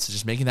and more. And so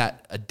just making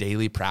that a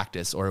daily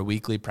practice or a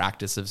weekly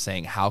practice of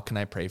saying, how can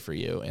I pray for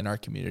you in our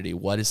community?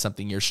 What is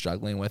something you're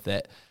struggling with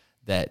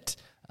that's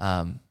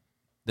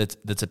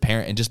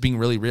apparent, and just being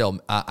really real.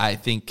 I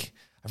think,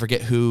 I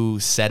forget who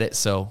said it,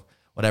 so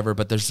whatever,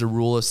 but there's the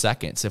rule of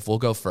seconds. If we'll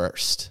go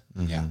first,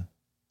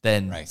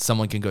 then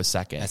someone can go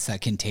second. That's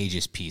that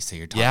contagious piece that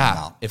you're talking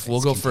about. If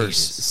we'll go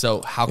first.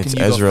 So how can It's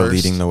you Ezra go first?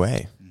 leading the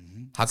way.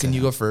 How can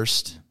you go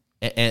first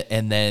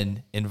and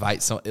then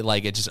invite some,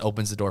 like it just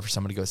opens the door for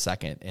someone to go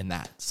second in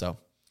that. So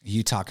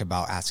you talk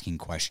about asking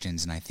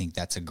questions, and I think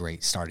that's a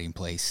great starting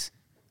place.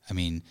 I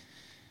mean,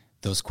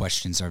 those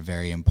questions are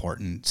very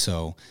important.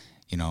 So,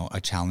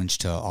 a challenge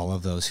to all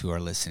of those who are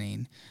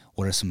listening.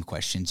 What are some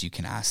questions you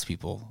can ask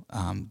people?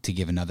 To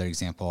give another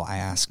example, I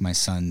ask my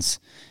sons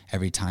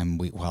every time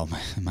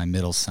my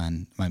middle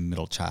son, my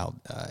middle child,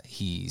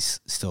 he's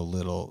still a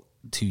little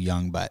too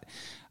young, but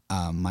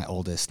my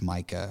oldest,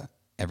 Micah,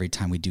 every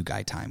time we do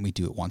guide time, we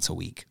do it once a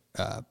week,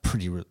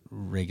 pretty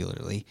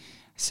regularly.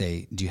 I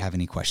say, do you have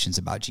any questions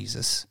about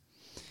Jesus?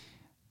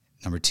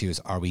 Number 2 is,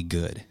 are we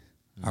good?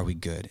 Are we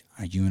good?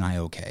 Are you and I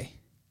okay?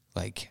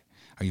 Like,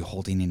 are you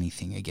holding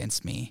anything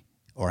against me?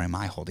 Or am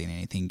I holding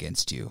anything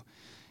against you?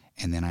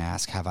 And then I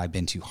ask, have I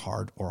been too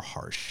hard or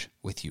harsh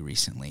with you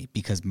recently?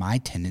 Because my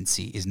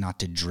tendency is not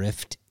to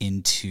drift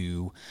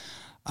into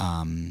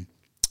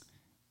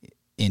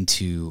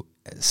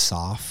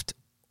soft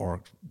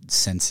or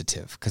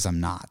sensitive, because I'm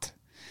not.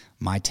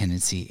 My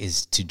tendency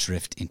is to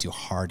drift into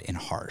hard and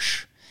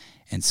harsh.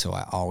 And so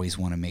I always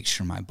want to make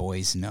sure my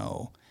boys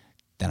know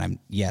that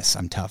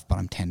I'm tough, but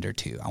I'm tender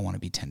too. I want to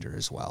be tender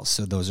as well.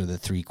 So those are the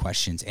 3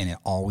 questions, and it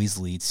always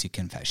leads to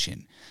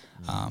confession.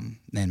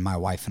 And my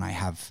wife and I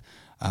have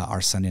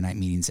our Sunday night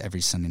meetings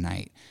every Sunday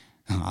night.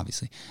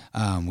 Obviously,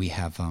 we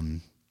have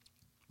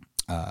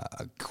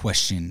a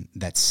question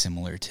that's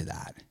similar to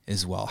that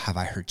as well. Have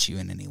I hurt you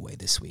in any way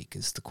this week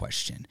is the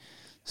question.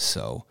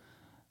 So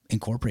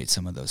incorporate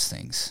some of those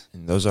things.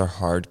 And those are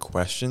hard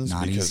questions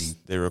because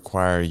they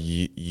require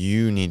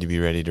you need to be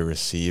ready to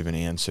receive an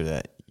answer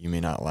that you may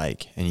not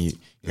like, and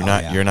you're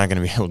not going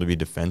to be able to be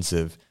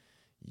defensive.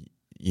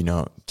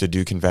 To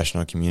do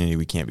confessional community,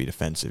 we can't be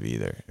defensive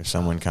either. If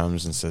someone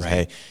comes and says,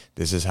 "Hey,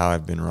 this is how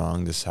I've been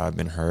wrong. This is how I've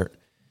been hurt,"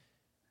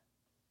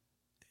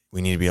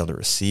 we need to be able to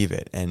receive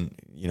it. And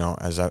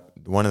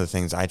one of the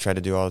things I try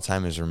to do all the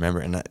time is remember.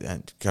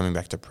 And coming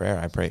back to prayer,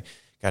 I pray,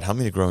 God, help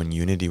me to grow in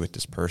unity with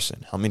this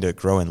person. Help me to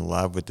grow in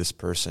love with this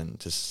person,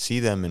 to see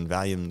them and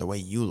value them the way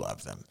you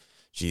love them,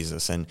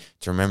 Jesus, and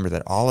to remember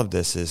that all of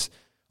this is.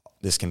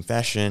 This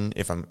confession,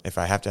 if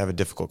I have to have a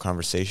difficult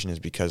conversation, is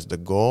because the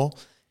goal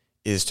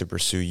is to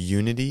pursue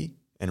unity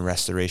and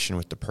restoration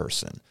with the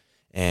person.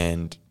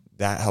 And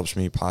that helps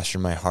me posture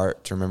my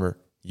heart to remember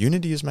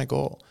unity is my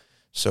goal.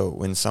 So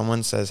when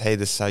someone says, "Hey,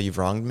 this is how you've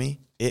wronged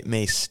me," it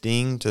may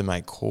sting to my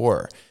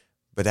core,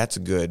 but that's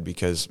good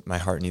because my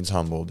heart needs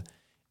humbled,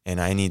 and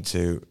I need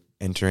to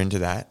enter into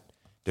that,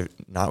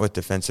 not with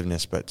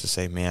defensiveness, but to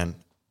say, man,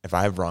 if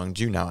I've wronged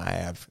you, now I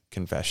have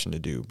confession to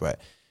do.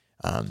 But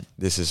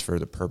this is for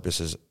the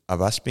purposes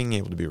of us being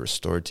able to be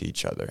restored to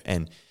each other.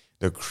 And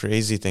the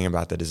crazy thing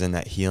about that is in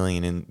that healing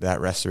and in that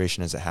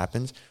restoration as it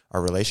happens,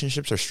 our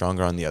relationships are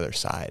stronger on the other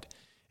side.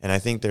 And I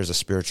think there's a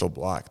spiritual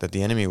block that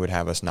the enemy would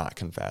have us not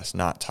confess,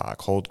 not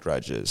talk, hold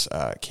grudges,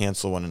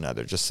 cancel one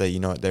another, just say,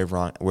 they're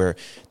wrong, where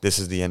this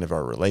is the end of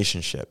our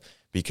relationship,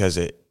 because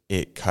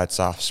it cuts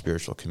off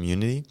spiritual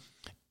community.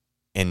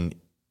 And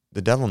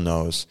the devil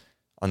knows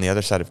on the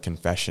other side of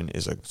confession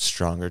is a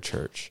stronger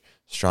church,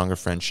 stronger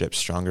friendships,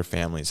 stronger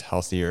families,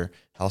 healthier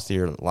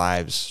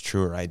lives,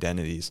 truer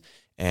identities.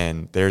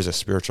 And there's a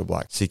spiritual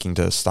block seeking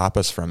to stop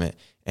us from it.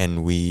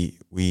 And we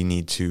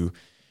need to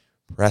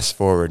press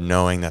forward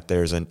knowing that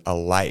there's a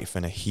life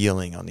and a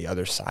healing on the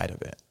other side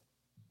of it.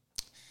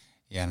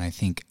 Yeah, and I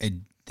think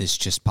this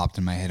just popped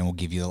in my head, and we'll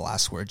give you the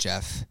last word,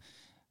 Jeff.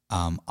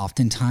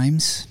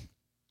 Oftentimes,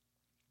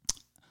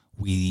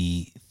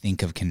 we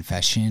think of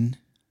confession,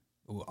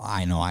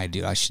 I know I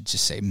do, I should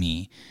just say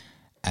me,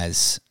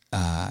 as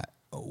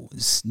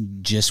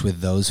just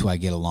with those who I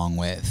get along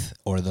with,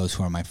 or those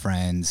who are my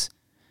friends,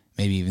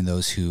 maybe even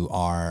those who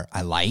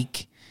I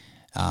like.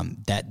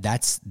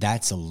 That's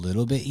a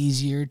little bit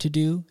easier to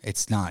do.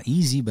 It's not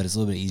easy, but it's a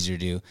little bit easier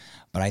to do.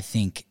 But I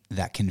think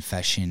that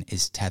confession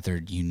is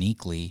tethered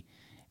uniquely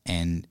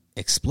and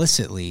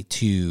explicitly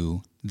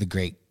to the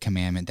great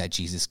commandment that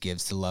Jesus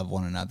gives to love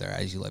one another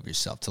as you love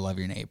yourself, to love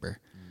your neighbor,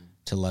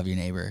 to love your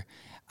neighbor.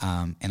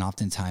 And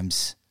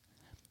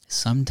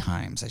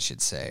sometimes I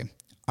should say,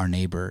 our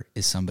neighbor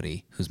is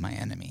somebody who's my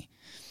enemy.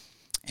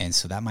 And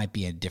so that might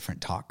be a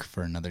different talk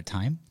for another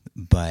time,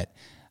 but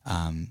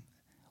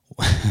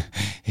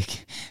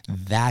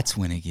that's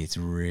when it gets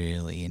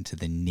really into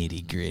the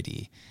nitty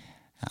gritty.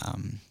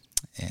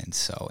 And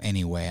so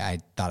anyway, I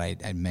thought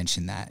I'd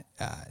mention that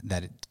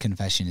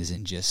confession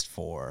isn't just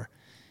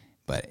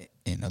but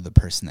the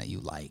person that you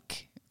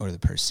like, or the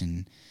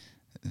person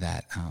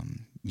that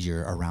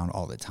you're around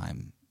all the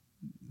time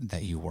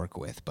that you work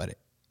with, but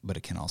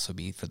it can also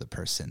be for the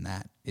person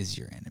that is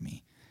your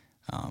enemy.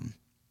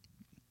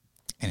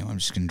 Anyway, I'm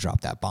just going to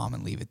drop that bomb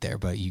and leave it there,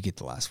 but you get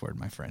the last word,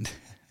 my friend.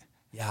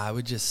 Yeah, I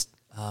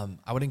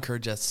would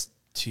encourage us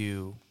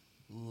to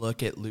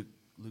look at Luke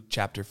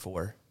chapter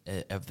 4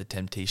 of the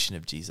temptation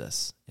of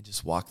Jesus and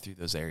just walk through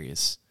those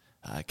areas,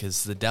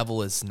 because the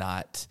devil is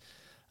not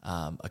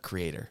a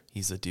creator.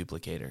 He's a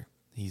duplicator.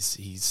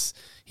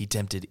 He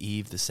tempted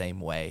Eve the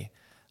same way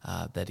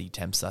that he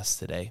tempts us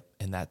today,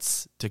 and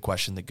that's to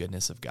question the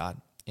goodness of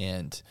God.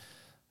 And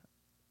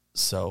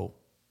so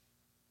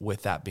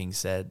with that being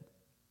said,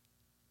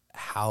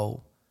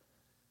 how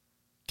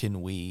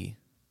can we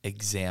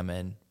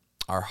examine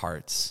our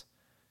hearts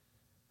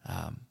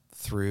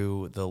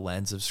through the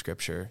lens of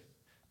Scripture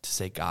to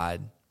say,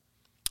 God,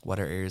 what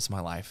are areas of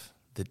my life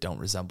that don't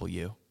resemble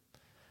you,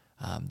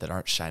 that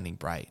aren't shining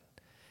bright?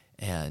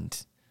 And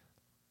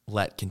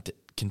let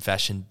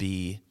confession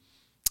be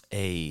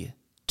a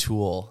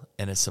tool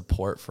and a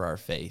support for our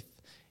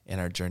faith in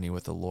our journey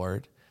with the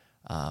Lord,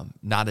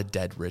 not a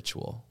dead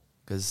ritual.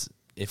 Because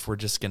if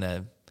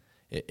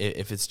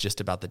it's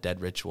just about the dead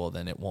ritual,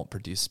 then it won't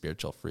produce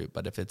spiritual fruit.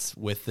 But if it's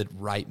with the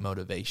right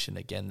motivation,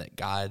 again, that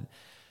God,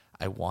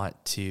 I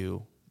want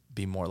to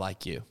be more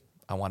like you.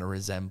 I want to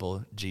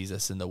resemble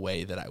Jesus in the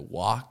way that I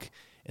walk,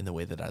 in the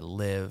way that I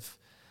live,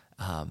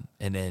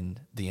 and in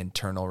the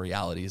internal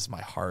realities of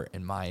my heart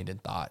and mind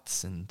and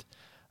thoughts. And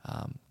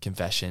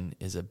confession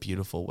is a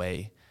beautiful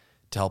way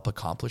to help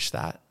accomplish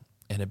that,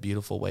 and a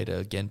beautiful way to,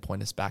 again,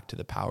 point us back to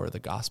the power of the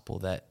gospel,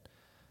 that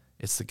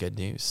it's the good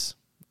news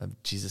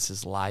of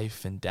Jesus'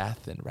 life and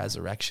death and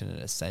resurrection and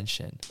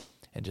ascension,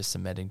 and just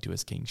submitting to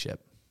his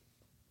kingship.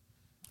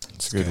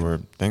 It's a good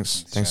word.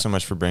 Thanks so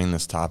much for bringing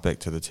this topic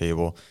to the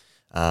table.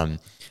 I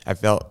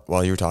felt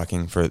while you were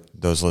talking, for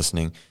those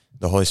listening,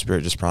 the Holy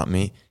Spirit just prompted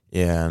me,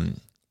 as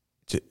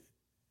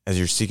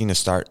you're seeking to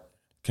start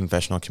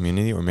confessional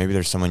community, or maybe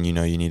there's someone you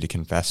need to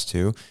confess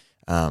to,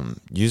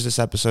 use this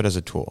episode as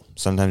a tool.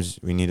 Sometimes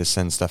we need to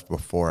send stuff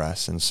before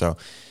us. And so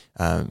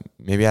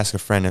maybe ask a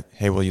friend,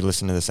 hey, will you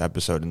listen to this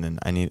episode? And then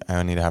I need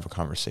to have a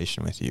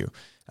conversation with you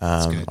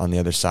on the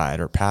other side.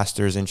 Or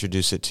pastors,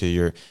 introduce it to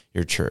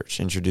your church,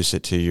 introduce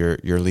it to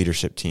your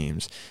leadership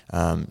teams,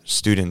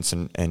 students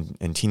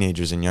and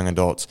teenagers and young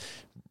adults.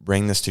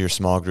 Bring this to your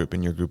small group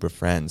and your group of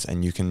friends,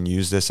 and you can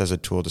use this as a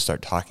tool to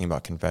start talking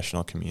about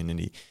confessional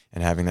community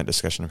and having that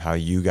discussion of how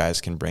you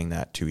guys can bring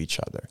that to each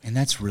other. And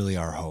that's really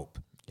our hope.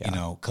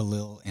 Yeah.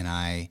 Khalil and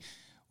I,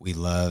 we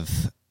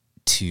love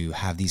to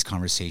have these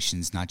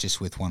conversations, not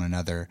just with one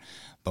another,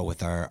 but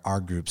with our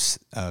groups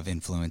of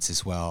influence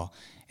as well.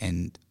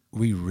 And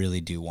we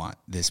really do want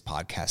this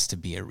podcast to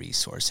be a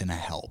resource and a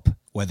help.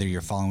 Whether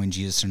you're following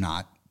Jesus or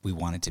not, we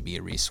want it to be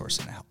a resource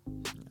and a help.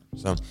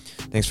 So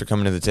thanks for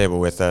coming to the table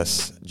with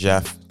us.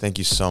 Jeff, thank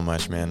you so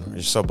much, man. We're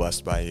just so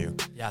blessed by you.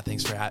 Yeah,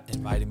 thanks for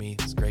inviting me.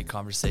 It's a great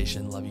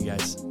conversation. Love you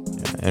guys.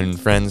 Yeah. And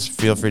friends,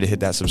 feel free to hit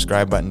that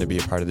subscribe button to be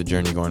a part of the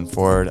journey going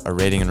forward. A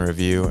rating and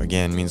review,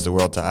 again, means the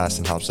world to us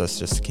and helps us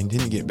just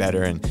continue to get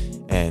better and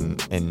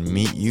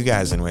meet you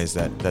guys in ways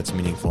that's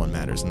meaningful and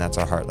matters. And that's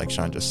our heart, like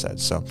Sean just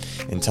said. So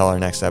until our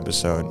next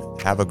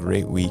episode, have a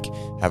great week.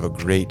 Have a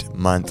great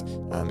month.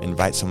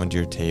 Invite someone to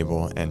your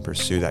table and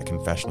pursue that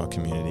confessional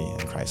community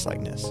and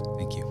Christ-likeness.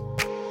 Thank you.